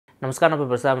నమస్కారం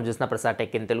ప్రసాద్ చూసిన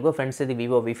Prasadtechintelugu friends ఇది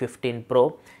VIVO V15 Pro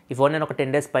ఈ ఫోన్ నేను ఒక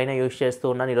 10 డేస్ పైన యూస్ చేస్తూ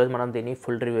ఉన్నాను ఈ రోజు మనం దీన్ని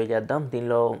ఫుల్ రివ్యూ చేద్దాం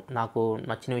దీనిలో నాకు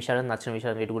నచ్చిన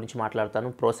విషయాలు వీటి గురించి మాట్లాడతాను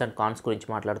ప్రోస్ అండ్ కాన్స్ గురించి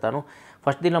మాట్లాడతాను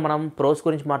ఫస్ట్ దీనిలో మనం ప్రోస్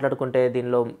గురించి మాట్లాడుకుంటే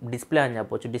దీనిలో డిస్ప్లే అని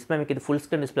చెప్పొచ్చు డిస్ప్లే మీకు ఇది ఫుల్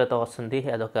స్క్రీన్ డిస్ప్లేతో వస్తుంది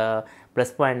అదొక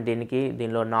ప్లస్ పాయింట్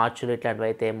దీనిలో నాచ్లు ఇట్లాంటివి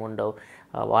అయితే ఏమి ఉండవు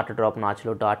వాటర్ డ్రాప్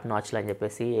నాచ్లు డాట్ నాచ్లు అని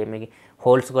చెప్పేసి ఏమి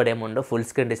హోల్స్ కూడా ఏమి ఉండవు ఫుల్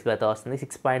స్క్రీన్ డిస్ప్లేతో వస్తుంది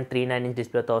 6.39 ఇంచ్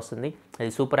డిస్ప్లేతో వస్తుంది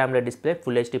అది super AMOLED display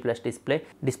full HD plus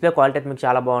display quality అయితే మీకు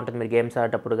చాలా బాగుంటుంది మీరు గేమ్స్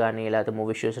ఆడేటప్పుడు కానీ లేకపోతే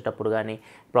మూవీస్ చూసేటప్పుడు కానీ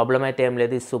ప్రాబ్లం అయితే ఏం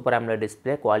లేదు సూపర్ AMOLED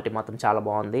డిస్ప్లే క్వాలిటీ మాత్రం చాలా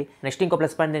బాగుంది నెక్స్ట్ ఇంకో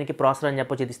ప్లస్ పాయింట్ దీనికి ప్రాసెసర్ అని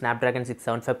చెప్పొచ్చు ఇది స్నాప్డ్రాగన్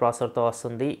 675 ప్రాసెసర్తో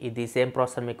వస్తుంది ఇది సేమ్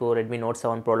ప్రాసెసర్ మీకు Redmi Note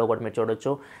 7 Proలో కూడా మీరు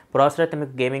చూడొచ్చు ప్రాసెసర్ అయితే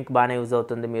మీకు గేమింగ్కి బాగానే యూజ్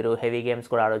అవుతుంది మీరు హెవీ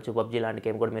గేమ్స్ కూడా ఆడవచ్చు PUBG లాంటి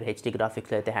గేమ్ కూడా మీరు HD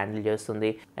గ్రాఫిక్స్ అయితే హ్యాండిల్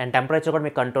చేస్తుంది అండ్ టెంపరేచర్ కూడా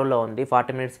మీకు కంట్రోల్లో ఉంది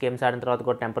 40 మినిట్స్ గేమ్స్ ఆడిన తర్వాత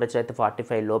కూడా టెంపరేచర్ అయితే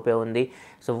 45 లోపే ఉంది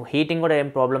సో హీటింగ్ కూడా ఏం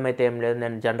ప్రాబ్లం అయితే ఏం లేదు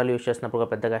నేను జనరల్ యూస్ చేసినప్పుడు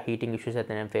పెద్దగా హీటింగ్ ఇష్యూస్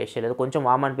అయితే నేను ఫేస్ చేయలేదు కొంచెం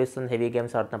వామ్ అనిపిస్తుంది హెవీ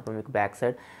గేమ్స్ ఆడుతున్నప్పుడు మీకు బ్యాక్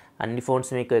సైడ్ అన్ని ఫోన్స్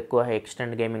మీకు ఎక్కువ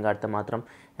ఎక్స్టెండ్ గేమింగ్ ఆడితే మాత్రం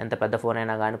ఎంత పెద్ద ఫోన్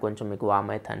అయినా కానీ కొంచెం మీకు వామ్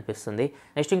అయితే అనిపిస్తుంది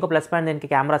నెక్స్ట్ ఇంకో ప్లస్ పాయింట్ దీనికి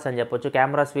కెమెరాస్ అని చెప్పొచ్చు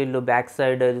కెమెరాస్ వీళ్ళు బ్యాక్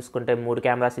సైడ్ చూసుకుంటే 3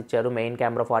 కెమెరాస్ ఇచ్చారు మెయిన్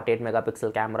కెమెరా 48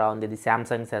 మెగాపిక్సెల్ కెమెరా ఉంది ఇది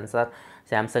సామ్సంగ్ సెన్సార్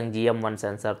సామ్సంగ్ GM1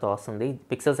 సెన్సార్తో వస్తుంది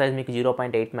పిక్సెల్ సైజ్ మీకు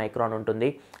 0.8 మైక్రాన్ ఉంటుంది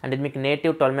అండ్ ఇది మీకు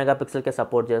నేటివ్ 12 మెగాపిక్సెల్కే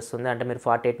సపోర్ట్ చేస్తుంది అంటే మీరు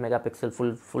 48 మెగాపిక్సెల్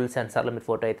ఫుల్ సెన్సార్లో మీరు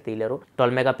ఫోటో అయితే తీయలేరు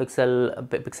 12 మెగాపిక్సెల్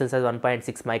పిక్సెల్ సైజ్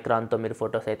 1.6 మైక్రాన్తో మీరు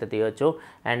ఫోటోస్ అయితే తీయొచ్చు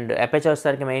అండ్ అపేచర్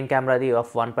వచ్చేసరికి మెయిన్ కెమెరాది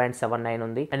f1.79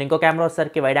 ఉంది అండ్ ఇంకో కెమెరా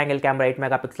వచ్చేసరికి wide angle camera 8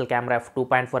 megapixel camera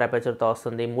f2.4 అపేచర్తో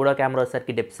వస్తుంది మూడో కెమెరా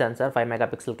వచ్చేసరికి డెప్త్ సెన్సార్ 5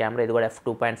 మెగాపిక్సెల్ కెమెరా ఇది కూడా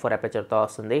f2.4 అపేచర్తో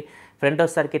వస్తుంది ఫ్రంట్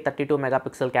వచ్చేసరికి 32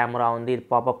 మెగాపిక్సెల్ కెమెరా ఉంది ఇది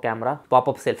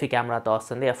పాపప్ సెల్ఫీ కెమెరాతో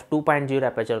వస్తుంది f2.0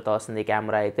 అపేచర్తో వస్తుంది ఈ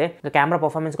కెమెరా అయితే ఇంకా కెమెరా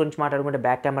పర్ఫార్మెన్స్ గురించి మాట్లాడుకుంటే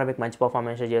బ్యాక్ కెమెరా మీకు మంచి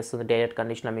పర్ఫార్మెన్స్ చేస్తుంది డైరెక్ట్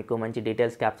కండిషన్లో మీకు మంచి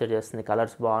డీటెయిల్స్ క్యాప్చర్ చేస్తుంది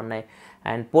కలర్స్ బాగున్నాయి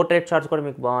అండ్ పోర్ట్రేట్ షాట్స్ కూడా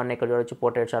మీకు బాగున్నాయి ఇక్కడ చూడొచ్చు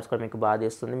పోర్ట్రేట్ షాట్స్ కూడా మీకు బాగా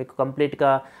తీస్తుంది మీకు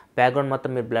కంప్లీట్గా బ్యాక్గ్రౌండ్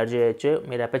మొత్తం మీరు బ్లర్ చేయొచ్చు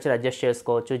మీరు అపేచర్ అడ్జస్ట్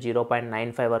చేసుకోవచ్చు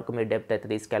 0.95 వరకు మీరు డెప్త్ అయితే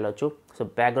తీసుకెళ్ళవచ్చు సో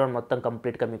బ్యాక్గ్రౌండ్ మొత్తం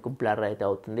కంప్లీట్గా మీకు బ్లర్ అయితే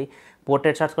అవుతుంది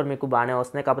పోర్ట్రేట్ షాట్స్ కూడా మీకు బాగానే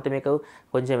వస్తున్నాయి కాకపోతే మీకు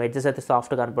కొంచెం ఎడ్జెస్ అయితే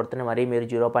సాఫ్ట్ కనపడుతున్నాయి మరి మీరు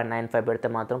 0.95 పెడితే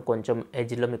మాత్రం కొంచెం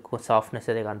ఎడ్జ్లో మీకు సాఫ్ట్నెస్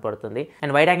అయితే కనపడుతుంది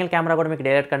అండ్ వైడ్ యాంగిల్ కెమెరా కూడా మీకు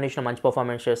డైరెక్ట్ కండిషన్ మంచి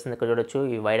పర్ఫార్మెన్స్ చేస్తుంది ఇక్కడ చూడొచ్చు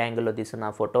ఈ వైడ్ యాంగిల్లో తీసుకున్న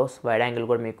ఫొటోస్ వైడ్ యాంగిల్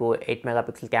కూడా మీకు 8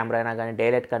 మెగాపిక్సెల్ కెమెరా అయినా కానీ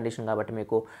డైరెక్ట్ కండిషన్ కాబట్టి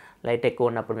మీకు లైట్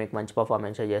ఎక్కువ ఉన్నప్పుడు మీకు మంచి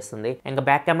పర్ఫార్మెన్స్ చేస్తుంది ఇంకా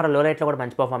బ్యాక్ కెమెరా లో లైట్లో కూడా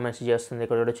మంచి పర్ఫార్మెన్స్ చేస్తుంది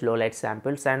ఇక్కడ చూడొచ్చు లో లైట్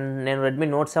శాంపిల్స్ అండ్ నేను Redmi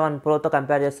Note 7 Proతో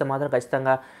కంపేర్ చేస్తే మాత్రం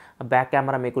ఖచ్చితంగా బ్యాక్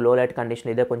కెమెరా మీకు లో లైట్ కండిషన్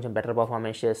ఇదే కొంచెం బెటర్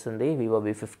పర్ఫార్మెన్స్ చేస్తుంది VIVO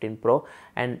V15 Pro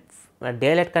and day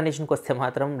light కండిషన్కి వస్తే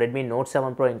మాత్రం Redmi Note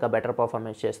 7 Pro ఇంకా బెటర్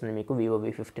పర్ఫార్మెన్స్ చేస్తుంది మీకు VIVO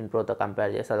V15 Proతో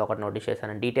కంపేర్ చేస్తే అదొకటి నోటీస్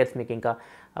చేశాను డీటెయిల్స్ మీకు ఇంకా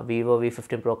VIVO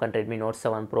V15 Pro కంటే Redmi Note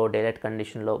 7 Pro day light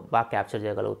కండిషన్లో బాగా క్యాప్చర్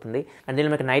చేయగలుగుతుంది అండ్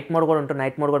దీనిలో మీకు నైట్ మోడ్ కూడా ఉంటుంది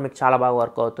నైట్ మోడ్ కూడా మీకు చాలా బాగా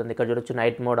వర్క్ అవుతుంది ఇక్కడ చూడొచ్చు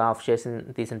నైట్ మోడ్ ఆఫ్ చేసి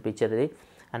తీసిన పిక్చర్ ఇది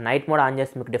అండ్ నైట్ మోడ్ ఆన్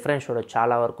చేస్తే మీకు డిఫరెన్స్ చూడొచ్చు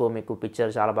చాలా వరకు మీకు పిక్చర్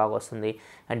చాలా బాగా వస్తుంది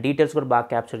అండ్ డీటెయిల్స్ కూడా బాగా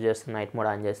క్యాప్చర్ చేస్తుంది నైట్ మోడ్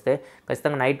ఆన్ చేస్తే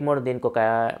ఖచ్చితంగా నైట్ మోడ్ దీనికి ఒక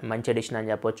మంచి ఎడిషన్ అని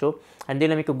చెప్పొచ్చు అండ్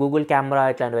దీనిలో మీకు గూగుల్ కెమెరా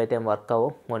ఇట్లాంటివి అయితే వర్క్ అవ్వవు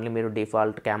ఓన్లీ మీరు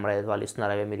డిఫాల్ట్ కెమెరా అయితే వాళ్ళు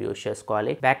ఇస్తున్నారు అవే మీరు యూస్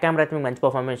చేసుకోవాలి బ్యాక్ కెమెరా అయితే మీకు మంచి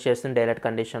పర్ఫార్మెన్స్ చేస్తుంది డైరెక్ట్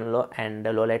కండిషన్లో అండ్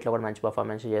లో లైట్లో కూడా మంచి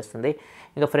పర్ఫార్మెన్స్ చేస్తుంది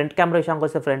ఇంకా ఫ్రంట్ కెమెరా విషయానికి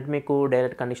వస్తే ఫ్రంట్ మీకు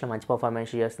డైరెక్ట్ కండిషన్ మంచి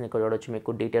పర్ఫార్మెన్స్ చేస్తుంది ఇక్కడ చూడొచ్చు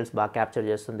మీకు డీటెయిల్స్ బాగా క్యాప్చర్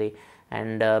చేస్తుంది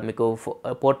అండ్ మీకు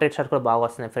పోర్ట్రేట్ షాట్ కూడా బాగా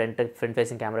వస్తుంది ఫ్రంట్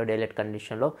ఫేసింగ్ కెమెరా డైరెక్ట్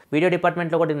కండిషన్లో వీడియో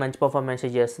డిపార్ట్మెంట్లో కూడా ఇది మంచి పర్ఫార్మెన్స్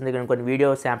చేస్తుంది ఇక్కడ కొన్ని వీడియో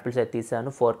శాంపిల్స్ అయితే తీసాను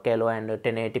 4Kలో అండ్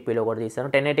 1080pలో కూడా తీసాను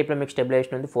 1080pలో మీకు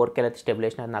స్టెబిలైజేషన్ ఉంది 4Kలో అయితే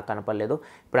స్టెబిలైజేషన్ అది నాకు కనపడలేదు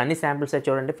ఇప్పుడు అన్ని శాంపిల్స్ అయితే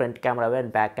చూడండి front కెమెరావి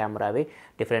and back కెమెరావి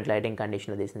different lighting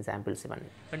కండిషన్లో తీసిన శాంపిల్స్ ఇవన్నీ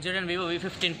ఇప్పుడు చూడండి VIVO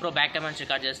V15 Pro back camera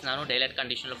record చేస్తున్నాను డైలైట్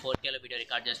కండిషన్లో 4Kలో వీడియో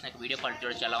రికార్డ్ చేస్తున్నాను వీడియో క్వాలిటీ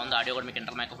చూడొచ్చు ఎలా ఉంది ఆడియో కూడా మీకు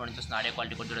ఇంటర్ మైక్రోఫోన్ వస్తుంది ఆడియో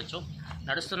క్వాలిటీ కూడా చూడొచ్చు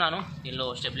నడుస్తున్నాను దీనిలో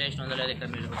స్టెబిలైజేషన్ ఉందో లేదో ఇక్కడ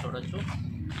మీరు చూడొచ్చు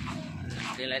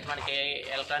దీనిలో అయితే మనకి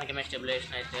ఎలక్ట్రానిక్ ఇమేజ్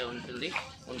స్టెబిలైజేషన్ అయితే ఉంటుంది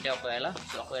ఉంటే ఒకవేళ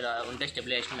ఉంటే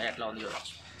స్టెబిలైజేషన్ మీద ఎట్లా ఉంది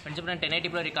చూడొచ్చు ఫ్రెండ్స్ ఇప్పుడు నేను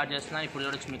 1080pలో రికార్డ్ చేస్తున్నాను ఇప్పుడు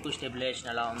చూడొచ్చు మీకు స్టెబిలైజేషన్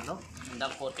ఎలా ఉందో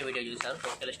ఇందాక 4K వీడియో చూసారు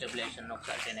 4Kలో స్టెబిలైజేషన్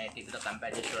ఒకసారి 1080pతో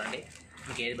కంపేర్ చేసి చూడండి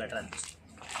మీకు ఏది బెటర్ అనిపిస్తుంది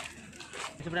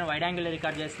ఇప్పుడు నేను వైడ్ యాంగిల్లో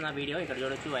రికార్డ్ చేస్తున్న వీడియో ఇక్కడ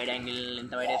చూడొచ్చు వైడ్ యాంగిల్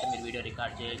ఇంత వైడ్ అయితే మీరు వీడియో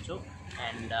రికార్డ్ చేయొచ్చు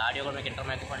అండ్ ఆడియో కూడా మీకు ఇంటర్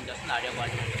మైక్రోఫోన్ చేస్తుంది ఆడియో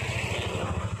క్వాలిటీ చేయొచ్చు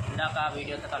ఇందాక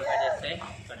వీడియోతో కంపేర్ చేస్తే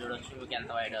ఇక్కడ చూడొచ్చు మీకు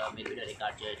ఎంత వైడ్ మీరు వీడియో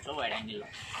రికార్డ్ చేయొచ్చు వైడ్ యాంగిల్లో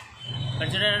ఇక్కడ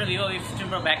చూడండి VIVO V15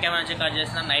 Pro back camera record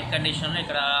చేస్తున్న నైట్ కండిషన్లో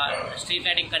ఇక్కడ స్ట్రీట్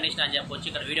లైటింగ్ కండిషన్ అని చెప్పొచ్చు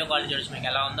ఇక్కడ వీడియో క్వాలిటీ చూడొచ్చు మీకు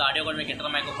ఎలా ఉందో ఆడియో కూడా మీకు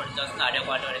ఇంటర్ మైక్రోఫోన్ వస్తుంది ఆడియో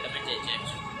క్వాలిటీ రికమెండ్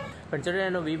చేయొచ్చు ఇక్కడ చూడండి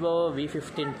నేను VIVO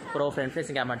V15 Pro front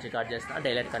facing camera record చేస్తున్నాను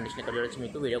డైలైట్ కండిషన్ ఇక్కడ చూడొచ్చు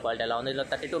మీకు వీడియో క్వాలిటీ ఎలా ఉంది ఇలా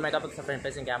 32 మెగాపిక్సెల్ ఫ్రంట్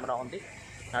ఫేసింగ్ కెమెరా ఉంది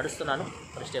నడుస్తున్నాను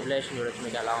ఇక్కడ స్టెబిలైజేషన్ చూడొచ్చు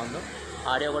మీకు ఎలా ఉందో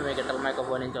ఆడియో కూడా మీకు ఇంటర్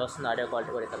మైక్రోఫోన్ నుంచి వస్తుంది ఆడియో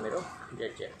క్వాలిటీ కూడా ఇక్కడ మీరు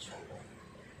జడ్జ్ చేయొచ్చు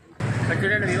ఇక్కడ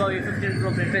చూడండి VIVO V15 Pro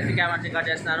front facing camera record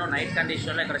చేస్తున్నాను నైట్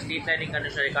కండిషన్లో ఇక్కడ స్ట్రీట్ లైటింగ్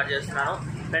కండిషన్ రికార్డ్ చేస్తున్నాను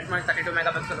ఫ్రంట్ మనకి 32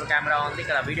 మెగాపిక్సెల్ కెమెరా ఉంది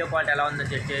ఇక్కడ వీడియో క్వాలిటీ ఎలా ఉందో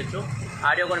చెక్ చేయొచ్చు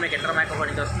ఆడియో కూడా మీకు ఇంటర్ మైక్రోఫోన్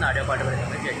నుంచి వస్తుంది ఆడియో క్వాలిటీ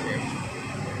కూడా చెక్ చేయొచ్చు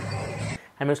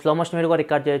అండ్ మీరు స్లో మోషన్ వీడియో కూడా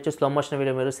రికార్డ్ చేయొచ్చు. స్లో మోషన్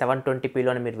వీడియో మీరు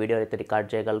 720pలోనే మీరు వీడియో అయితే రికార్డ్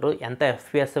చేయగలరు. ఎంత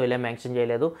FPS వీళ్ళే మెన్షన్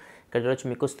చేయలేదు. ఇక్కడ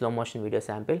చూడొచ్చు మీకు slow motion video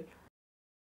sample.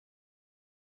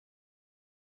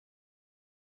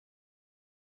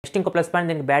 Next ఇంకో ప్లస్ పాయింట్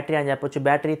దీనికి బ్యాటరీ అని చెప్పొచ్చు.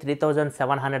 బ్యాటరీ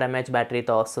 3700 mAh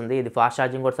బ్యాటరీతో వస్తుంది. ఇది ఫాస్ట్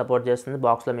ఛార్జింగ్ కూడా సపోర్ట్ చేస్తుంది.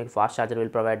 బాక్స్లో మీకు ఫాస్ట్ ఛార్జర్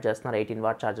వీల్ ప్రొవైడ్ చేస్తున్నారు.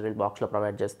 18W ఛార్జర్ వీల్ బాక్స్లో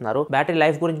ప్రొవైడ్ చేస్తున్నారు. బ్యాటరీ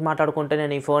లైఫ్ గురించి మాట్లాడుకుంటే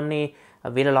నేను ఈ ఫోన్ని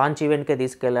వీళ్ళ లాంచ్ ఈవెంట్కే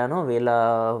తీసుకెళ్ళాను. వీళ్ళ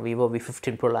VIVO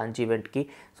V15 Pro లాంచ్ ఈవెంట్కి.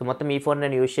 సో మొత్తం ఈ ఫోన్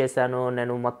నేను యూజ్ చేశాను.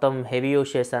 నేను మొత్తం హెవీ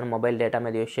యూజ్ చేశాను. మొబైల్ డేటా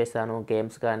మీద యూజ్ చేశాను.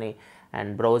 గేమ్స్ కానీ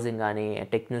అండ్ బ్రౌజింగ్ కానీ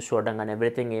టెక్ న్యూస్ చూడడం కానీ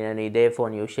ఎవ్రీథింగ్ నేను ఇదే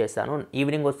ఫోన్ యూజ్ చేశాను.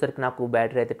 ఈవినింగ్ వచ్చేసరికి నాకు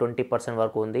బ్యాటరీ అయితే 20%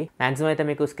 వరకు ఉంది. మాక్సిమం అయితే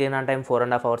మీకు స్క్రీన్ ఆన్ టైం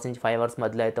 4.5 hours నుంచి 5 hours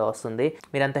మధ్యలో అయితే వస్తుంది.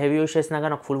 మీరు అంత హెవీ యూజ్ చేసినా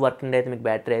కానీ నాకు ఫుల్ వర్కింగ్ డే అయితే మీకు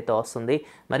బ్యాటరీ అయితే వస్తుంది.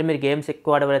 మరి మీరు గేమ్స్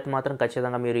ఎక్కువ ఆడవైతే మాత్రం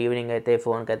ఖచ్చితంగా మీరు ఈవినింగ్ అయితే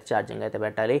ఫోన్కి అయితే ఛార్జింగ్ అయితే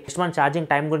పెట్టాలి. నెక్స్ట్ మనం ఛార్జింగ్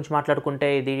టైం గురించి మాట్లాడుకుంటే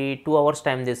ఇది 2 hours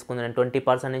టైం తీసుకుంది. నేను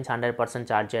 20% నుంచి 100%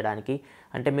 ఛార్జ్ చేయడానికి.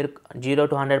 అంటే మీరు 0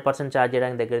 to 100% ఛార్జ్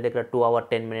చేయడానికి దగ్గర 2 hours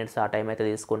 10 minutes ఆ టైం అయితే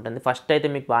తీసుకుంటుంది. ఫస్ట్ అయితే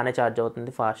మీకు బాగానే ఛార్జ్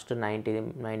అవుతుంది. ఫస్ట్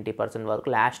 90% వరకు.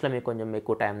 లాస్ట్లో మీకు కొంచెం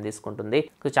ఎక్కువ టైం తీసుకుంటుంది.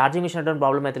 సో ఛార్జింగ్ ఇచ్చినటువంటి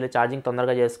ప్రాబ్లం అయితే లేదు. ఛార్జింగ్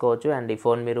తొందరగా చేసుకోవచ్చు అండ్ ఈ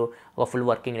ఫోన్ మీరు ఒక ఫుల్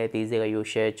వర్కింగ్ అయితే ఈజీగా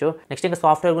యూజ్ చేయొచ్చు. నెక్స్ట్ ఇంకా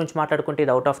సాఫ్ట్వేర్ గురించి మాట్లాడుకుంటే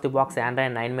ఇది out of the box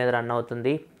Android 9 మీద రన్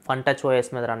అవుతుంది. ఫన్ టచ్ OS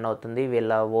మీద రన్ అవుతుంది.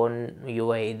 వీళ్ళ ఓన్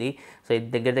UI ఇది. సో ఇది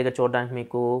దగ్గర చూడడానికి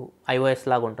మీకు iOS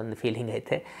లాగా ఉంటుంది ఫీలింగ్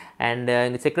అయితే. అండ్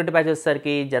సెక్యూరిటీ ప్యాచ్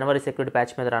వచ్చేసరికి జనవరి సెక్యూరిటీ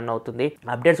ప్యాచ్ మీద రన్ అవుతుంది.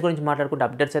 అప్డేట్స్ గురించి మాట్లాడుకుంటే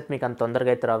అప్డేట్స్ అయితే మీకు అంత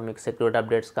తొందరగా అయితే రావు. మీకు సెక్యూరిటీ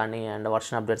అప్డేట్స్ కానీ అండ్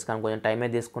వర్షన్ అప్డేట్స్ కానీ కొంచెం టైమే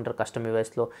తీసుకుంటారు. కస్టమ్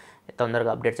UIస్లో తొందరగా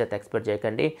అప్డేట్స్ అయితే ఎక్స్పెక్ట్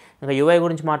చేయకండి. ఇంకా UI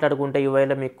గురించి మాట్లాడుకుంటే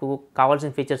UIలో మీకు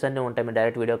కావాల్సిన ఫీచర్స్ అన్నీ ఉంటాయి. మీరు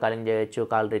డైరెక్ట్ వీడియో కాలింగ్ చేయొచ్చు,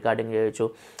 కాల్ రికార్డింగ్ చేయొచ్చు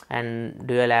అండ్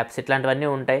డ్యూయల్ యాప్స్ ఇట్లాంటివన్నీ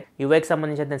ఉంటాయి. UIకి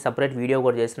సంబంధించి నేను సపరేట్ వీడియో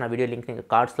కూడా చేస్తున్నా. వీడియో లింక్ ఇంకా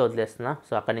కార్డ్స్లో వదిలేస్తున్నా.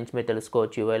 సో అక్కడ నుంచి మీరు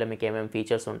తెలుసుకోవచ్చు UIలో మీకు ఏమేమి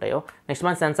ఫీచర్స్ ఉంటాయో. నెక్స్ట్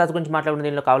మన సెన్సార్స్ గురించి మాట్లాడుకుంటే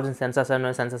దీనిలో కావాల్సిన సెన్సార్స్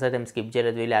అయితే మేము స్కిప్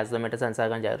చేయలేదు. వీళ్ళు యాక్సిలరోమీటర్ సెన్సార్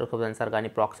కానీ, జైరోస్కోప్ సెన్సార్ కానీ,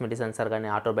 ప్రాక్సిమిటీ సెన్సార్ కానీ,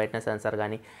 ఆటో బ్రైట్నెస్ సెన్సార్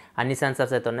కానీ అన్ని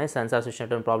సెన్సార్స్ అయితే ఉన్నాయి. సెన్సార్స్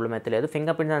వచ్చినటువంటి ప్రాబ్లం అయితే లేదు.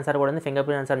 ఫింగర్ ప్రింట్ సెన్సార్ కూడా ఉంది. ఫింగర్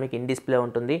ప్రింట్ సెన్సార్ మీకు ఇన్ డిస్ప్లే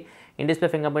ఉంటుంది. In display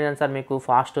finger print censor మీకు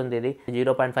ఫాస్ట్ ఉంది. ఇది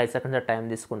 0.5 seconds టైం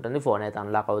తీసుకుంటుంది. ఫోన్ అయితే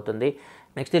అన్లాక్ అవుతుంది.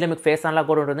 నెక్స్ట్ ఇలా మీకు ఫేస్ అన్లాక్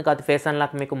కూడా ఉంటుంది. కాకపోతే ఫేస్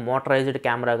అన్లాక్ మీకు మోటరైజ్డ్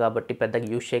కెమెరా కాబట్టి పెద్దగా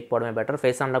యూజ్ చేయకపోవడమే బెటర్.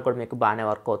 ఫేస్ అన్లాక్ కూడా మీకు బాగానే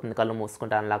వర్క్ అవుతుంది. కళ్ళు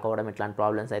మూసుకుంటే అన్లాక్ అవ్వడం ఇట్లాంటి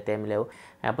ప్రాబ్లమ్స్ అయితే ఏమి లేవు.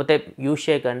 కాకపోతే యూజ్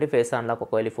చేయకండి ఫేస్ అన్లాక్.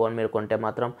 ఒకవేళ ఫోన్ మీరు కొంటే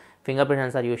మాత్రం ఫింగర్ ప్రింట్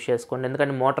సెన్సార్ యూజ్ చేసుకోండి.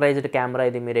 ఎందుకంటే మోటరైజ్డ్ కెమెరా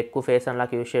ఇది మీరు ఎక్కువ ఫేస్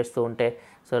అన్లాక్ యూజ్ చేస్తూ ఉంటే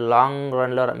సో లాంగ్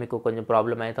రన్లో మీకు కొంచెం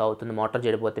ప్రాబ్లం అయితే అవుతుంది. మోటార్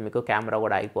చెడిపోతే మీకు కెమెరా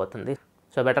కూడా ఆగిపోతుంది.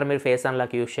 సో బెటర్ మీరు face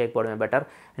unlock use చేయకపోవడమే better.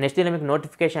 Next దీనిలో మీకు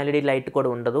నోటిఫికేషన్ LED లైట్ కూడా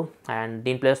ఉండదు. అండ్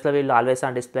దీని ప్లేస్లో వీళ్ళు ఆల్వేస్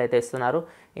ఆన్ డిస్ప్లే అయితే ఇస్తున్నారు.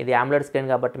 ఇది AMOLED స్క్రీన్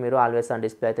కాబట్టి మీరు ఆల్వేస్ ఆన్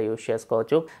డిస్ప్లే అయితే యూజ్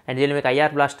చేసుకోవచ్చు. అండ్ దీనిలో మీకు IR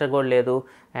బ్లాస్టర్ కూడా లేదు.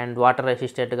 అండ్ వాటర్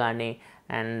రెసిస్టెంట్ కానీ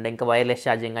అండ్ ఇంకా వైర్లెస్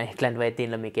ఛార్జింగ్ కానీ ఇట్లాంటివి అయితే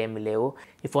దీనిలో మీకు ఏమి లేవు.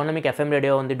 ఈ ఫోన్లో మీకు FM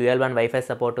రేడియో ఉంది, డ్యూయల్ బ్యాండ్ వైఫై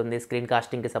సపోర్ట్ ఉంది, స్క్రీన్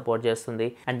కాస్టింగ్కి సపోర్ట్ చేస్తుంది.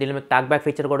 అండ్ దీనిలో మీకు టాక్ బ్యాక్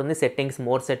ఫీచర్ కూడా ఉంది.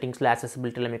 మోర్ సెట్టింగ్స్లో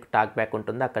యాక్సెసిబిలిటీలో మీకు టాక్ బ్యాక్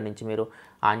ఉంటుంది. అక్కడ నుంచి మీరు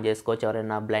ఆన్ చేసుకోవచ్చు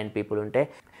ఎవరైనా బ్లైండ్ పీపుల్ ఉంటే.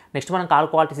 నెక్స్ట్ మనం కాల్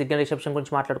క్వాలిటీ, సిగ్నల్ రిసెప్షన్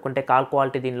గురించి మాట్లాడుకుంటే కాల్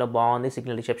క్వాలిటీ దీనిలో బాగుంది.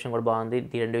 సిగ్నల్ రిసెప్షన్ కూడా బాగుంది.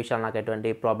 ఈ రెండు విషయాలు నాకు ఎటువంటి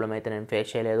ప్రాబ్లం అయితే నేను ఫేస్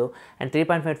చేయలేదు. అండ్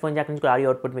 3.5 హెడ్ఫోన్ జాక్ నుంచి ఆడియో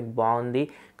అవుట్పుట్ మీకు బాగుంది.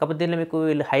 కాకపోతే దీనిలో మీకు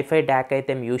వీళ్ళు హైఫై డాక్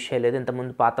అయితే యూజ్ చేయలేదు.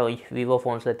 ఇంతకుముందు పాత వివో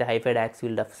ఫోన్స్లో అయితే హైఫై డాక్స్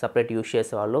వీళ్ళు సపరేట్ యూజ్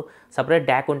చేసేవాళ్ళు. సపరేట్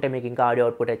డాక్ ఉంటే మీకు ఇంకా ఆడియో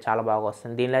అవుట్పుట్ అయితే చాలా బాగా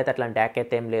వస్తుంది. దీనిలో అయితే అట్లాంటి డాక్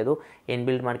అయితే ఏం లేదు.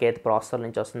 ఇన్బిల్ట్ మనకి అయితే ప్రాసెసర్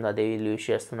నుంచి వస్తుందో అదే వీళ్ళు యూజ్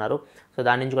చేస్తున్నారు. సో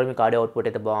దాని నుంచి కూడా మీకు ఆడియో అవుట్పుట్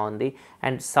అయితే బాగుంది.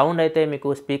 అండ్ సౌండ్ అయితే మీకు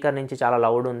స్పీకర్ నుంచి చాలా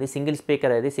లౌడ్ ఉంది. సింగిల్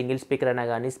స్పీకర్ అయినా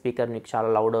కానీ స్పీకర్ మీకు చాలా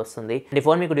లౌడ్ వస్తుంది. ఈ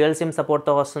ఫోన్ మీకు డ్యూయల్ సిమ్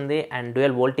సపోర్ట్తో వస్తుంది అండ్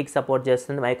డ్యూయల్ వోల్టిక్ సపోర్ట్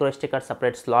చేస్తుంది. Micro SD card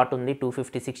separate slot ఉంది.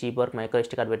 256 GB వరకు మైక్రో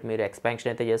SD కార్డ్ పెట్టి మీరు ఎక్స్పాన్షన్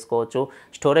అయితే చేసుకోవచ్చు.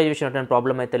 స్టోరేజ్ విషయం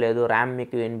ప్రాబ్లం అయితే లేదు. ర్యామ్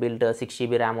మీకు ఇన్బిల్ట్ 6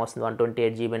 GB ర్యామ్ వస్తుంది.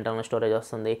 128 GB ఇంటర్నల్ స్టోరేజ్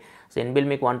వస్తుంది. సో ఇన్బిల్ట్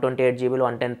మీకు 128 GBలో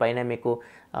 110 పైన మీకు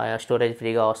స్టోరేజ్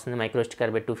ఫ్రీగా వస్తుంది. మైక్రో SD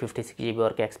కార్డ్ పెట్టి 256 GB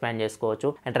వరకు ఎక్స్పాండ్ చేసుకోవచ్చు.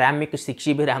 అండ్ ర్యామ్ మీకు 6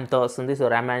 GB ర్యామ్తో వస్తుంది. సో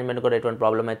ర్యామ్ మేనేజ్మెంట్ కూడా ఎటువంటి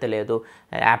ప్రాబ్లం అయితే లేదు.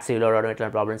 యాప్స్ రీలోడ్ అవడం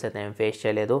ఇట్లాంటి ప్రాబ్లమ్స్ అయితే మేము ఫేస్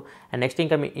చేయలేదు. అండ్ నెక్స్ట్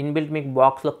ఇంకా మీ ఇన్బిల్ట్ మీకు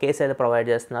బాక్స్లో కేస్ అయితే ప్రొవైడ్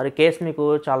చేస్తున్నారు. ఈ కేస్ మీకు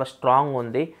చాలా స్ట్రాంగ్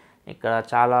ఉంది. ఇక్కడ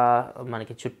చాలా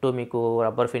మనకి చుట్టూ మీకు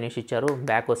రబ్బర్ ఫినిష్ ఇచ్చారు.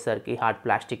 బ్యాక్ వచ్చేసరికి హార్డ్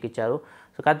ప్లాస్టిక్ ఇచ్చారు.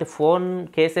 సో కాకపోతే ఫోన్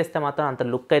కేస్ వేస్తే మాత్రం అంత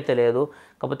లుక్ అయితే లేదు.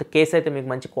 కాకపోతే కేస్ అయితే మీకు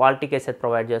మంచి క్వాలిటీ కేస్ అయితే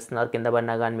ప్రొవైడ్ చేస్తున్నారు. కింద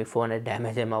పడినా కానీ మీ ఫోన్ అయితే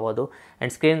డ్యామేజ్ ఏమి అవ్వదు.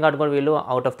 అండ్ స్క్రీన్ గార్డ్ కూడా వీళ్ళు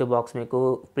అవుట్ ఆఫ్ ది బాక్స్ మీకు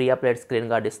ప్రీ అప్లైడ్ స్క్రీన్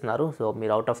గార్డ్ ఇస్తున్నారు. సో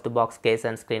మీరు out of the box case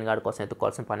and screen guard కోసం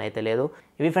ఎత్తుకోవాల్సిన పని అయితే లేదు.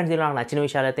 ఇవి ఫ్రెండ్స్ దీనిలో నాకు నచ్చిన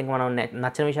విషయాలు అయితే ఇంకా మనం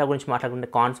నచ్చిన విషయాల గురించి మాట్లాడుకుంటే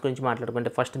కాన్స్ గురించి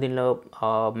మాట్లాడుకుంటే ఫస్ట్ దీనిలో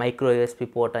మైక్రో USB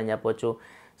పోర్ట్ అని చెప్పొచ్చు.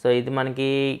 సో ఇది మనకి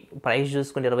ప్రైస్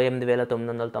చూసుకుంటే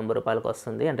 28,990 రూపాయలకు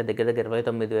వస్తుంది. అంటే దగ్గర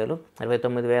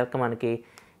 29,000 మనకి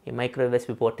ఈ మైక్రో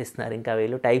USB పోర్ట్ ఇస్తున్నారు. ఇంకా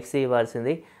వీళ్ళు Type-C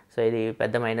ఇవ్వాల్సింది. సో ఇది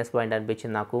పెద్ద మైనస్ పాయింట్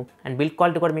అనిపించింది నాకు. అండ్ బిల్డ్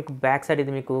క్వాలిటీ కూడా మీకు బ్యాక్ సైడ్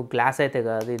ఇది మీకు గ్లాస్ అయితే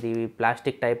కాదు, ఇది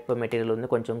ప్లాస్టిక్ టైప్ మెటీరియల్ ఉంది.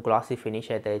 కొంచెం గ్లాసీ ఫినిష్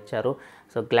అయితే ఇచ్చారు.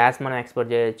 సో గ్లాస్ మనం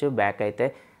ఎక్స్పెక్ట్ చేయొచ్చు బ్యాక్ అయితే.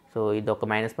 సో ఇది ఒక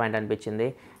మైనస్ పాయింట్ అనిపించింది.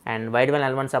 And wide one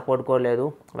L1 support కూడా లేదు.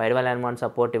 వైడ్ వన్ L1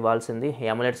 సపోర్ట్ ఇవ్వాల్సింది.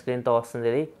 AMOLED స్క్రీన్తో వస్తుంది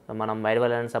ఇది. మనం వైడ్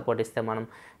వన్ L1 సపోర్ట్ ఇస్తే మనం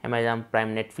అమెజాన్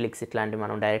ప్రైమ్, నెట్ఫ్లిక్స్ ఇట్లాంటి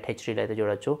మనం డైరెక్ట్ హెచ్డీలో అయితే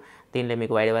చూడొచ్చు. దీంట్లో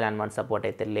మీకు వైడ్ వన్ L1 సపోర్ట్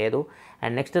అయితే లేదు.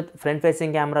 And next front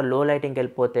facing camera లో లైటింగ్కి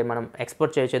వెళ్ళిపోతే మనం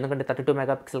ఎక్స్పోర్ట్ చేయొచ్చు, ఎందుకంటే 32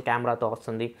 మెగాపిక్సెల్ కెమెరాతో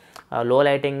వస్తుంది. లో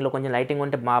లైటింగ్లో కొంచెం లైటింగ్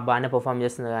ఉంటే బాగానే పర్ఫామ్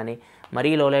చేస్తుంది, కానీ మరీ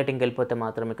లో లైటింగ్కి వెళ్ళిపోతే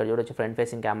మాత్రం ఇక్కడ చూడొచ్చు ఫ్రంట్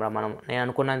ఫేసింగ్ కెమెరా నేను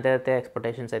అనుకున్నంత అయితే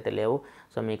ఎక్స్పెక్టేషన్స్ అయితే లేవు.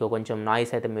 సో మీకు కొంచెం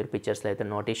నాయిస్ అయితే మీరు పిక్చర్స్లో అయితే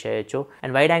నోటీస్ చేయొచ్చు.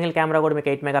 అండ్ వైడ్ యాంగిల్ కెమెరా కూడా మీకు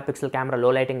 8 మెగాపిక్సెల్ కెమెరా.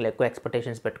 లో లైటింగ్లో ఎక్కువ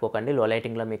ఎక్స్పెక్టేషన్స్ పెట్టుకోకండి. లో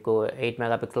లైటింగ్లో మీకు 8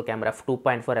 మెగాపిక్సెల్ కెమెరా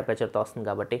 2.4 అపేచర్తో వస్తుంది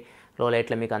కాబట్టి లో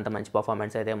లైట్లో మీకు అంత మంచి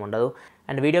పర్ఫార్మెన్స్ అయితే ఉండదు.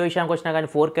 అండ్ వీడియో విషయానికి వచ్చినా కానీ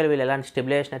 4K వీళ్ళు ఎలాంటి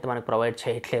స్టెబిలైజేషన్ అయితే మనకు ప్రొవైడ్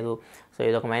చేయట్లేదు. సో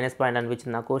ఇది ఒక మైనస్ పాయింట్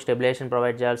అనిపించింది నాకు. స్టెబిలైజేషన్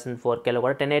ప్రొవైడ్ చేయాల్సింది 4Kలో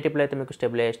కూడా 1080pలో అయితే మీకు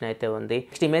స్టెబిలైజేషన్ అయితే ఉంది.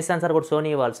 నెక్స్ట్ ఇమేజ్ సెన్సార్ కూడా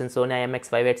సోనీ ఇవ్వాల్సింది. సోనీ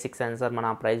IMX586 సెన్సార్ మన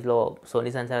ప్రైస్లో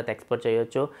సోనీ సెన్సార్ అయితే ఎక్స్పోర్ట్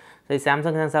చేయొచ్చు. సో ఈ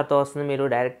సామ్సంగ్ సెన్సార్తో వస్తుంది. మీరు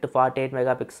డైరెక్ట్ 48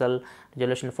 మెగాపిక్సెల్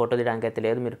రిజల్యూషన్ ఫోటో తీయడానికి అయితే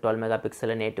లేదు, మీరు 12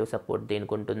 మెగాపిక్సెల్ నేటివ్ సపోర్ట్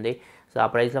దీనికి ఉంటుంది. సో ఆ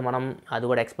ప్రైస్లో మనం అది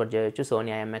కూడా ఎక్స్పోర్ట్ చేయొచ్చు,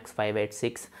 సోనీ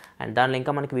IMX586. అండ్ దానిలో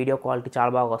ఇంకా మనకి వీడియో క్వాలిటీ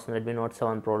చాలా బాగా వస్తుంది Redmi Note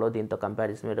 7 Proలో. దీంతో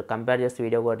మీరు కంపేర్ చేస్తే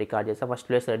వీడియో కూడా రికార్డ్ చేస్తే first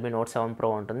place Redmi Note 7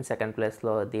 Pro ఉంటుంది, సెకండ్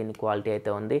ప్లేస్లో దీని క్వాలిటీ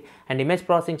అయితే ఉంది. అండ్ ఇమేజ్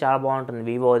ప్రాసెసింగ్ చాలా బాగుంటుంది.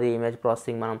 వివోది ఇమేజ్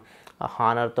ప్రాసెసింగ్ మనం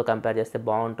హానర్తో కంపేర్ చేస్తే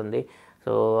బాగుంటుంది.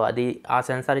 సో అది ఆ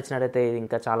సెన్సార్ ఇచ్చినట్టయితే ఇది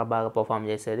ఇంకా చాలా బాగా పర్ఫామ్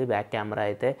చేసేది. బ్యాక్ కెమెరా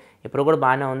అయితే ఇప్పుడు కూడా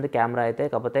బాగానే ఉంది కెమెరా అయితే,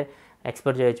 కాకపోతే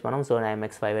ఎక్స్పెక్ట్ చేయొచ్చు మనం సోనీ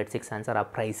IMX586 సెన్సార్ ఆ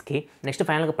ప్రైస్కి. నెక్స్ట్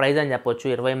ఫైనల్గా ప్రైస్ అని చెప్పొచ్చు,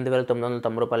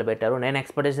 28,990 రూపాయలు పెట్టారు. నేను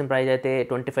ఎక్స్పెక్ట్ చేసిన ప్రైస్ అయితే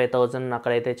 25,000,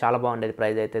 అక్కడైతే చాలా బాగుండేది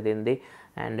ప్రైస్ అయితే దీనిది.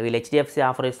 అండ్ వీళ్ళు HDFC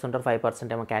ఆఫర్ ఇస్తుంటారు,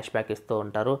 5% ఏమో క్యాష్ బ్యాక్ ఇస్తూ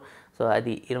ఉంటారు. సో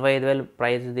అది 25,000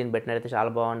 ప్రైస్ దీన్ని పెట్టినట్టయితే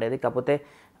చాలా బాగుండేది. కాకపోతే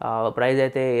ప్రైస్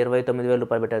అయితే 29,000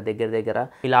 రూపాయలు పెట్టారు దగ్గర.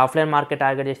 వీళ్ళు ఆఫ్లైన్ మార్కెట్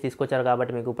టార్గెట్ చేసి తీసుకొచ్చారు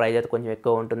కాబట్టి మీకు ప్రైస్ అయితే కొంచెం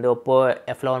ఎక్కువ ఉంటుంది. ఒప్పో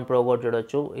F11 Pro కూడా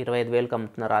చూడొచ్చు, 25,000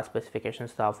 అమ్ముతున్నారు ఆ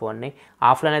స్పెసిఫికేషన్స్ ఆ ఫోన్ని.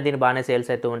 ఆఫ్లైన్ అయితే దీని బాగానే సేల్స్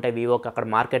అయితే ఉంటాయి. వివోకి అక్కడ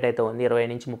మార్కెట్ అయితే ఉంది,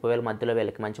 20,000 నుంచి 30,000 మధ్యలో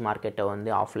వీళ్ళకి మంచి మార్కెట్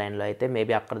ఉంది ఆఫ్లైన్లో అయితే.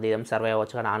 మేబీ అక్కడ దీని సర్వే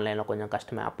అవ్వచ్చు, కానీ ఆన్లైన్లో కొంచెం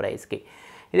కష్టమే ఆ ప్రైస్కి.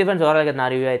 ఇది ఫ్రెండ్స్ ఓవరాల్గా నా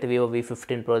రివ్యూ అయితే VIVO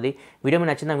V15 Proది. వీడియో మీకు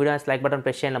నచ్చిన వీడియో లైక్ బటన్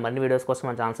ప్రెస్ చేయండి. మరిన్ని వీడియోస్ కోసం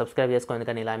మన ఛానల్ సబ్స్క్రైబ్ చేసుకోండి,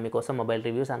 కానీ ఇలా మీకోసం mobile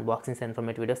reviews, unboxings,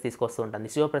 informative videos తీసుకొస్తూ ఉంటాను.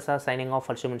 This your Prasad signing off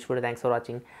for show. Thanks for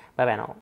watching. By by now.